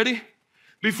thing, ready,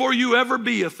 before you ever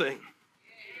be a thing.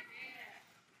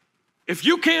 If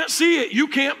you can't see it, you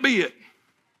can't be it.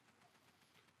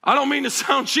 I don't mean to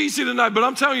sound cheesy tonight, but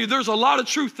I'm telling you, there's a lot of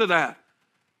truth to that.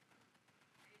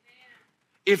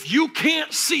 If you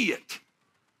can't see it,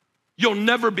 you'll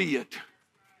never be it.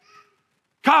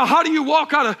 Kyle, how do you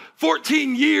walk out of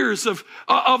 14 years of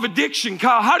addiction?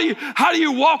 Kyle, how do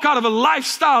you walk out of a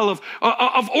lifestyle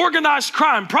of organized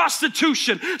crime,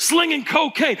 prostitution, slinging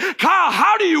cocaine? Kyle,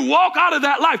 how do you walk out of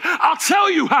that life? I'll tell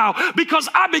you how. Because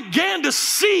I began to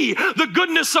see the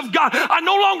goodness of God. I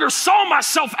no longer saw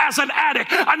myself as an addict.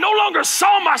 I no longer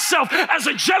saw myself as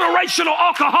a generational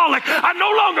alcoholic. I no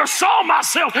longer saw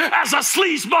myself as a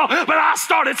sleazeball, but I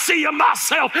started seeing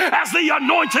myself as the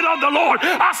anointed of the Lord.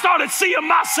 I started seeing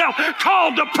myself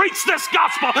called to preach this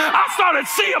gospel. I started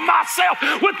seeing myself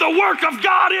with the work of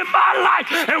God in my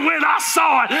life. And when I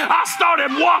saw it, I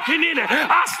started walking in it.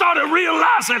 I started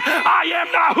realizing I am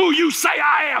not who you say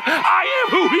I am. I am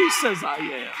who he says I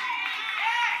am.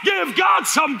 Give God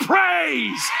some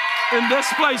praise in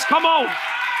this place. Come on.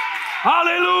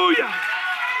 Hallelujah.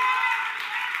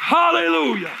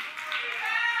 Hallelujah.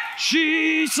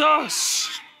 Jesus.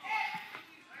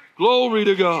 Glory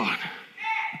to God.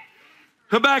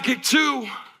 Habakkuk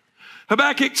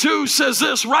 2 says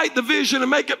this, write the vision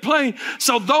and make it plain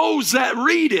so those that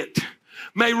read it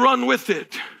may run with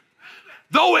it.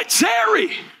 Though it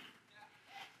tarry,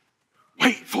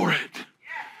 wait for it.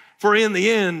 For in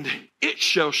the end, it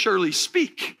shall surely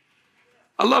speak.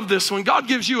 I love this. When God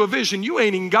gives you a vision, you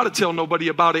ain't even got to tell nobody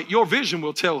about it. Your vision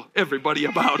will tell everybody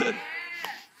about it.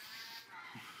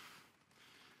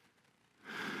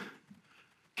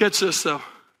 Catch this though.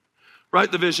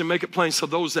 Write the vision, make it plain so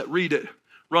those that read it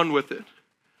run with it.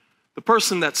 The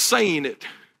person that's saying it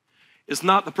is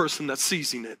not the person that's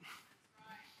seizing it.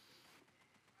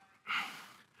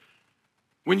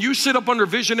 When you sit up under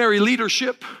visionary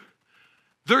leadership,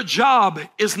 Their job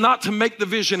is not to make the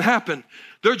vision happen.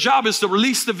 Their job is to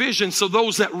release the vision so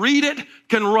those that read it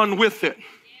can run with it.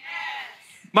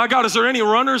 My God, is there any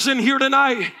runners in here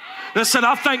tonight that said,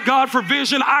 I thank God for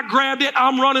vision. I grabbed it.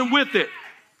 I'm running with it.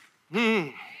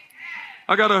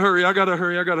 I got to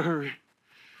hurry.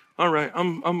 All right,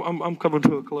 I'm coming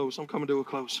to a close.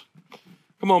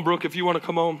 Come on, Brooke, if you want to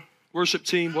come on. Worship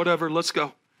team, whatever, let's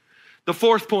go. My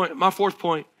fourth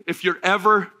point, if you're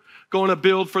ever going to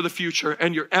build for the future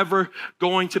and you're ever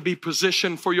going to be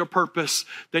positioned for your purpose,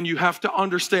 then you have to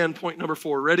understand point number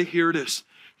 4. Ready? Here it is.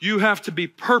 You have to be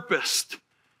purposed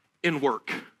in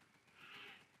work.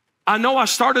 I know I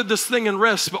started this thing in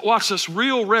rest, but watch this.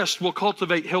 Real rest will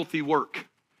cultivate healthy work.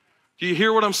 Do you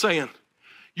hear what I'm saying?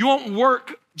 You won't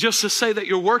work just to say that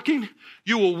you're working.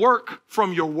 You will work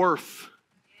from your worth.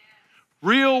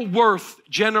 Real worth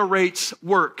generates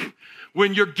work.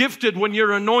 When you're gifted, when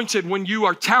you're anointed, when you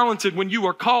are talented, when you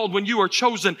are called, when you are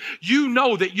chosen, you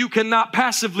know that you cannot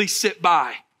passively sit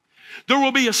by. There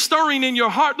will be a stirring in your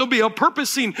heart. There'll be a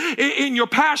purposing in your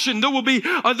passion. There will be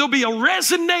a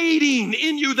resonating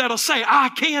in you that'll say, I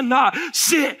cannot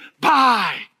sit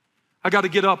by. I got to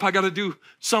get up. I got to do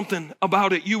something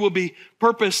about it. You will be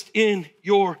purposed in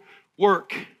your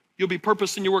work. You'll be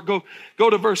purposed in your work. Go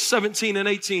to verse 17 and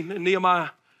 18 in Nehemiah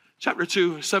chapter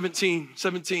 2,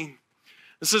 17.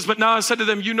 It says, but now I said to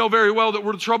them, you know very well that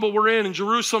we're the trouble we're in, and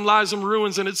Jerusalem lies in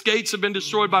ruins, and its gates have been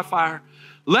destroyed by fire.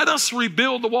 Let us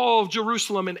rebuild the wall of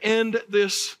Jerusalem and end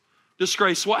this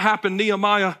disgrace. What happened?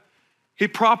 Nehemiah, he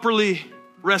properly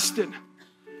rested.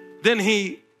 Then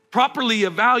he properly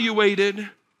evaluated.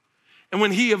 And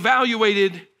when he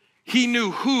evaluated, he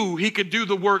knew who he could do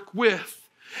the work with.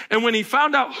 And when he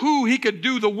found out who he could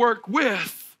do the work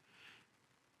with,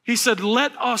 he said,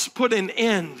 let us put an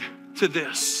end to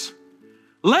this.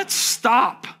 Let's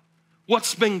stop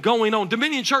what's been going on.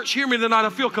 Dominion Church, hear me tonight.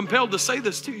 I feel compelled to say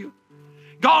this to you.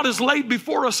 God has laid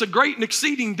before us a great and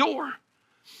exceeding door.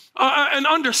 An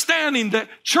understanding that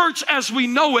church as we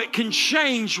know it can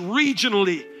change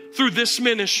regionally through this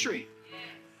ministry.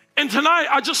 And tonight,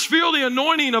 I just feel the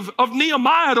anointing of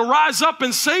Nehemiah to rise up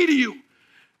and say to you,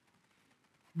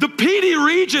 the PD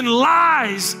region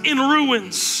lies in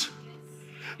ruins.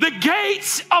 The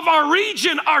gates of our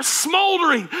region are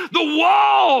smoldering. The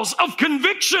walls of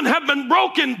conviction have been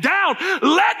broken down.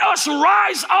 Let us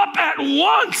rise up at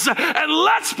once and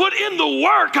let's put in the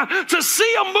work to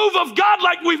see a move of God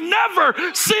like we've never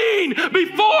seen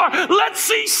before. Let's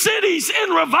see cities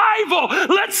in revival.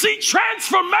 Let's see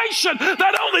transformation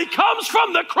that only comes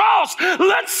from the cross.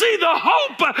 Let's see the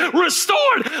hope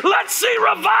restored. Let's see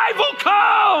revival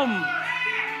come.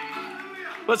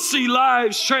 Let's see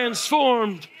lives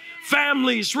transformed.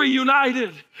 Families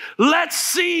reunited. Let's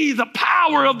see the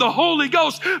power of the Holy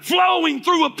Ghost flowing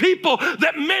through a people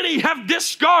that many have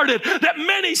discarded, that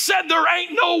many said there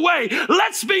ain't no way.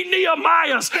 Let's be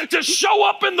Nehemiahs to show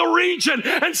up in the region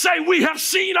and say, we have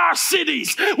seen our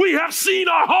cities, we have seen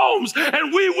our homes,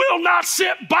 and we will not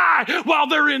sit by while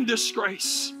they're in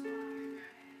disgrace.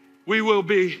 We will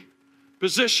be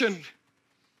positioned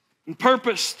and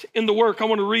purposed in the work. I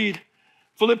want to read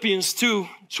Philippians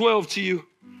 2:12 to you.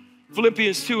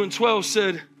 Philippians 2:12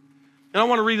 said, and I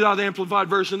want to read it out of the Amplified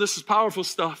Version. This is powerful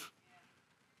stuff.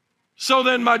 So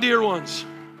then, my dear ones,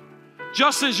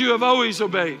 just as you have always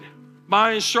obeyed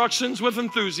my instructions with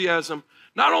enthusiasm,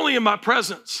 not only in my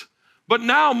presence, but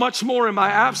now much more in my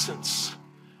absence,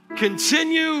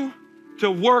 continue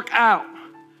to work out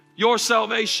your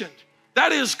salvation.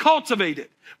 That is, cultivate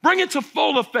it. Bring it to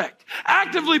full effect.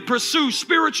 Actively pursue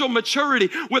spiritual maturity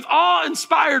with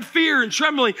awe-inspired fear and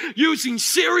trembling, using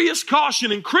serious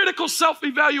caution and critical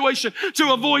self-evaluation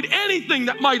to avoid anything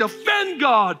that might offend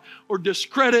God or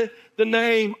discredit the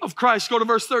name of Christ. Go to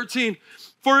verse 13.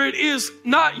 For it is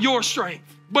not your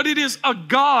strength, but it is a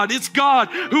God. It's God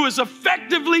who is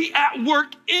effectively at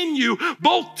work in you,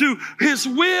 both to his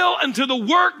will and to the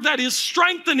work that is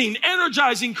strengthening,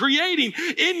 energizing, creating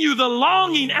in you the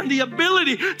longing and the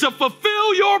ability to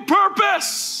fulfill your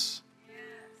purpose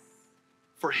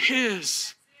for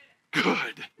his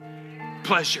good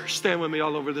pleasure. Stand with me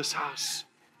all over this house.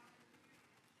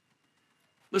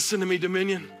 Listen to me,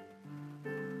 Dominion.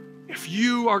 If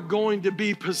you are going to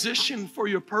be positioned for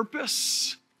your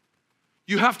purpose,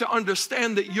 you have to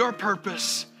understand that your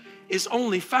purpose is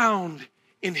only found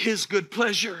in his good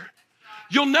pleasure.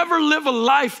 You'll never live a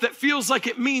life that feels like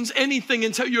it means anything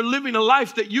until you're living a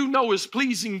life that you know is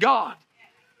pleasing God.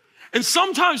 And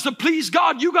sometimes to please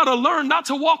God, you got to learn not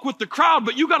to walk with the crowd,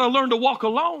 but you got to learn to walk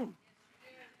alone.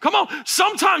 Come on.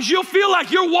 Sometimes you'll feel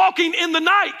like you're walking in the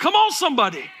night. Come on,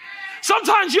 somebody.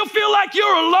 Sometimes you'll feel like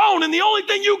you're alone and the only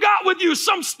thing you got with you is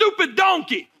some stupid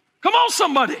donkey. Come on,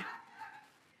 somebody.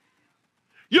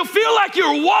 You'll feel like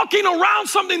you're walking around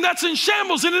something that's in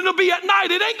shambles, and it'll be at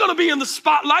night. It ain't going to be in the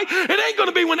spotlight. It ain't going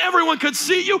to be when everyone could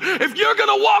see you. If you're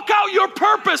going to walk out your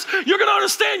purpose, you're going to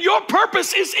understand your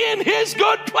purpose is in His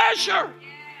good pleasure.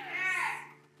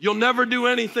 You'll never do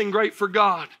anything great for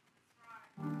God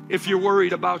if you're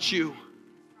worried about you.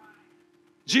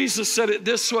 Jesus said it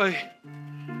this way.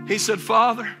 He said,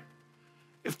 Father,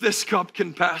 if this cup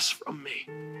can pass from me,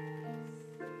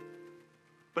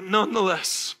 but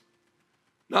nonetheless,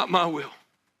 not my will,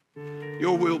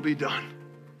 your will be done.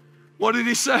 What did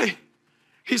He say?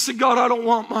 He said, God, I don't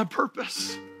want my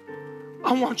purpose.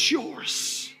 I want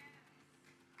yours.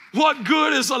 What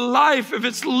good is a life if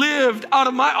it's lived out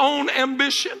of my own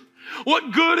ambition?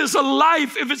 What good is a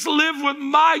life if it's lived with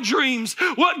my dreams?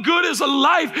 What good is a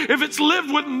life if it's lived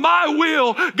with my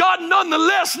will? God,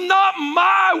 nonetheless, not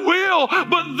my will,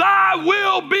 but thy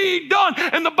will be done.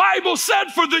 And the Bible said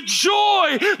for the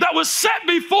joy that was set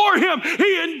before him,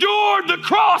 he endured the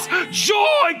cross.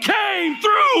 Joy came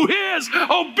through his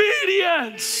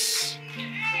obedience.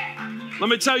 Let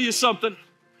me tell you something.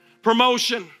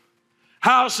 Promotion,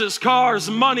 houses, cars,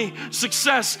 money,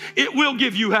 success, it will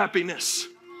give you happiness.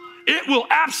 It will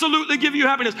absolutely give you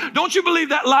happiness. Don't you believe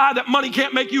that lie that money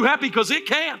can't make you happy? Because it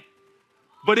can.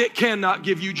 But it cannot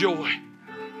give you joy.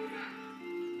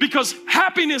 Because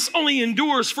happiness only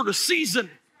endures for the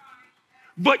season.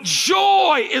 But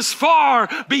joy is far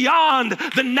beyond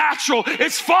the natural.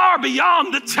 It's far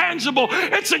beyond the tangible.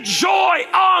 It's a joy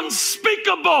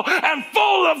unspeakable and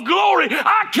full of glory.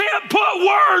 I can't put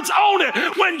words on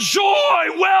it. When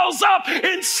joy wells up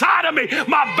inside of me,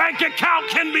 my bank account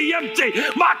can be empty.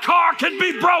 My car can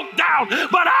be broke down,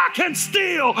 but I can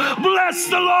still bless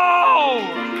the Lord.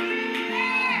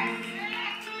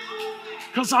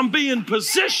 Because I'm being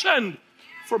positioned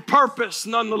for purpose.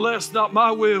 Nonetheless, not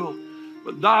my will,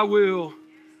 but thy will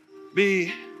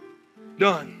be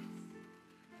done.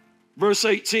 Verse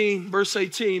 18,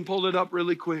 pull it up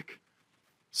really quick.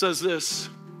 Says this.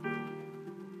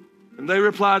 And they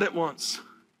replied at once,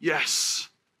 yes,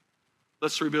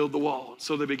 let's rebuild the wall.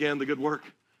 So they began the good work.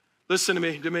 Listen to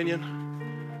me,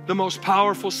 Dominion. The most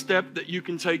powerful step that you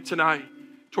can take tonight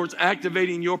towards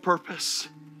activating your purpose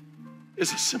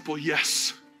is a simple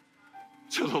yes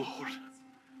to the Lord.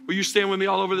 Will you stand with me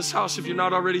all over this house? If you're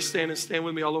not already standing, stand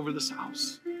with me all over this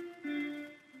house.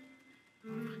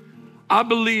 I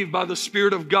believe by the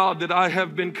Spirit of God that I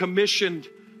have been commissioned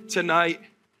tonight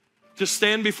to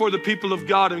stand before the people of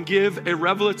God and give a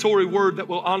revelatory word that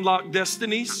will unlock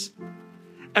destinies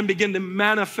and begin to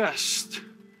manifest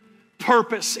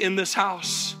purpose in this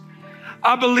house.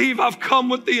 I believe I've come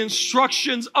with the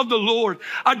instructions of the Lord.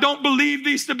 I don't believe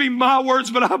these to be my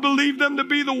words, but I believe them to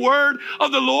be the word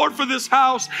of the Lord for this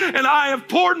house. And I have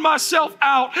poured myself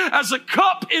out as a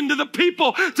cup into the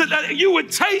people so that you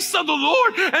would taste of the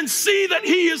Lord and see that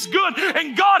He is good.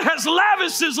 And God has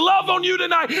lavished His love on you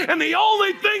tonight. And the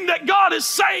only thing that God is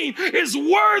saying is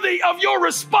worthy of your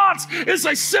response is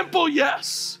a simple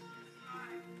yes.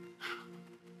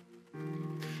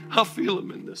 I feel Him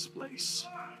in this place.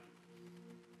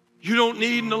 You don't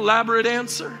need an elaborate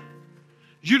answer.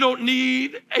 You don't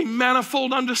need a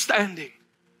manifold understanding.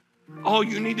 All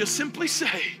you need to simply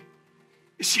say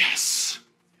is yes.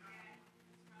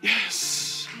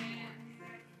 Yes.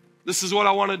 This is what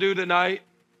I want to do tonight.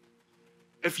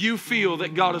 If you feel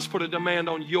that God has put a demand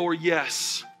on your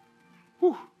yes,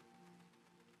 whew,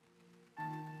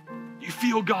 you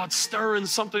feel God stirring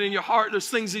something in your heart. There's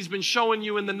things He's been showing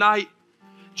you in the night.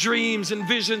 Dreams and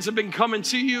visions have been coming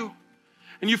to you.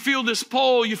 And you feel this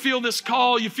pull, you feel this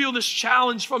call, you feel this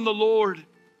challenge from the Lord.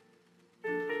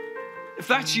 If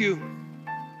that's you,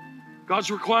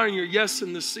 God's requiring your yes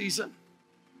in this season.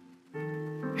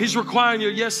 He's requiring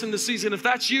your yes in this season. If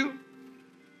that's you,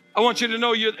 I want you to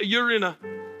know you're in an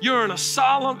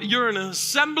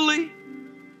assembly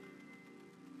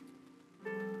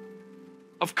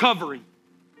of covering.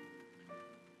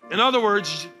 In other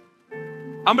words,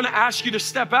 I'm going to ask you to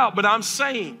step out, but I'm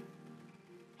saying,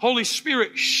 Holy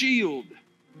Spirit, shield.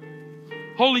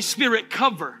 Holy Spirit,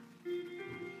 cover.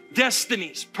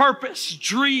 Destinies, purpose,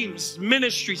 dreams,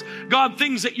 ministries. God,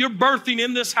 things that you're birthing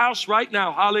in this house right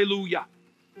now. Hallelujah.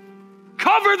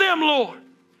 Cover them, Lord.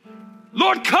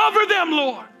 Lord, cover them,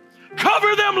 Lord.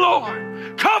 Cover them,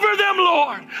 Lord. Cover them,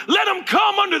 Lord. Let them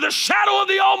come under the shadow of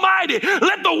the Almighty.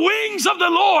 Let the wings of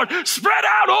the Lord spread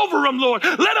out over them, Lord.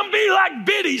 Let them be like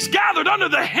biddies gathered under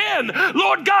the hen.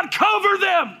 Lord God, cover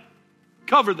them.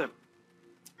 Cover them.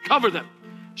 Cover them.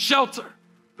 Shelter,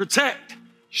 protect,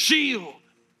 shield,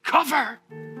 cover.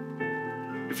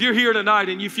 If you're here tonight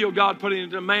and you feel God putting a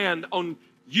demand on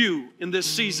you in this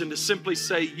season to simply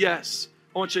say yes,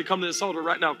 I want you to come to this altar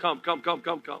right now. Come. Come.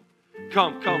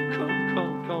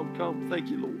 Thank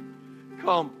you, Lord.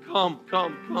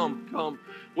 Come.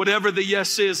 Whatever the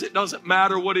yes is, it doesn't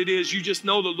matter what it is. You just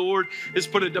know the Lord has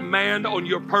put a demand on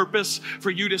your purpose for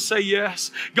you to say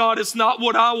yes. God, it's not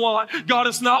what I want. God,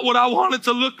 it's not what I want it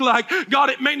to look like. God,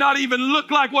 it may not even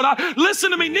look like what I...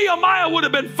 Listen to me, Nehemiah would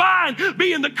have been fine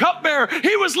being the cupbearer.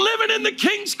 He was living in the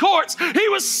king's courts. He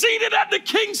was seated at the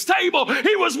king's table.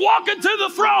 He was walking to the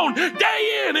throne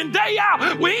day in and day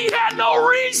out. He had no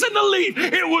reason to leave.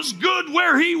 It was good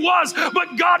where he was,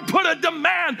 but God put a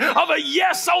demand of a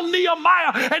yes on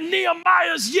Nehemiah. And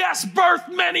Nehemiah's yes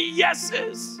birthed many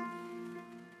yeses.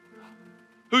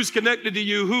 Who's connected to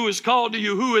you? Who is called to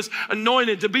you? Who is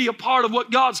anointed to be a part of what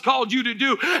God's called you to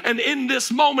do? And in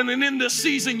this moment and in this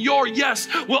season, your yes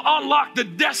will unlock the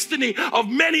destiny of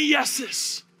many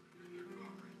yeses.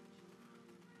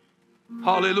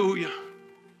 Hallelujah.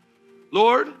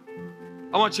 Lord,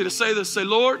 I want you to say this. Say,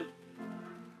 Lord,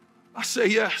 I say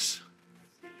yes.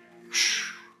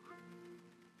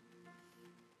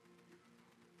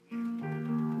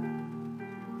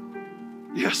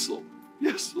 Yes, Lord.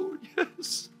 Yes, Lord.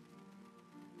 Yes.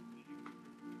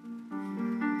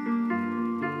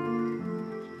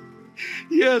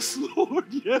 Yes, Lord.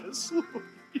 Yes, Lord.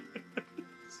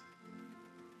 Yes.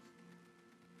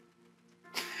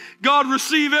 God,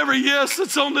 receive every yes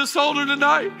that's on this altar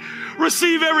tonight.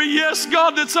 Receive every yes,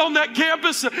 God, that's on that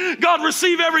campus. God,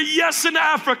 receive every yes in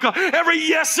Africa, every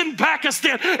yes in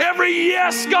Pakistan, every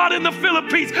yes, God, in the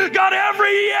Philippines. God,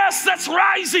 every yes that's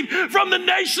rising from the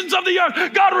nations of the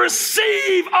earth. God,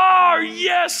 receive our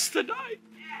yes tonight.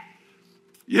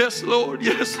 Yes, Lord.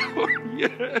 Yes, Lord.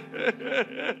 Yes.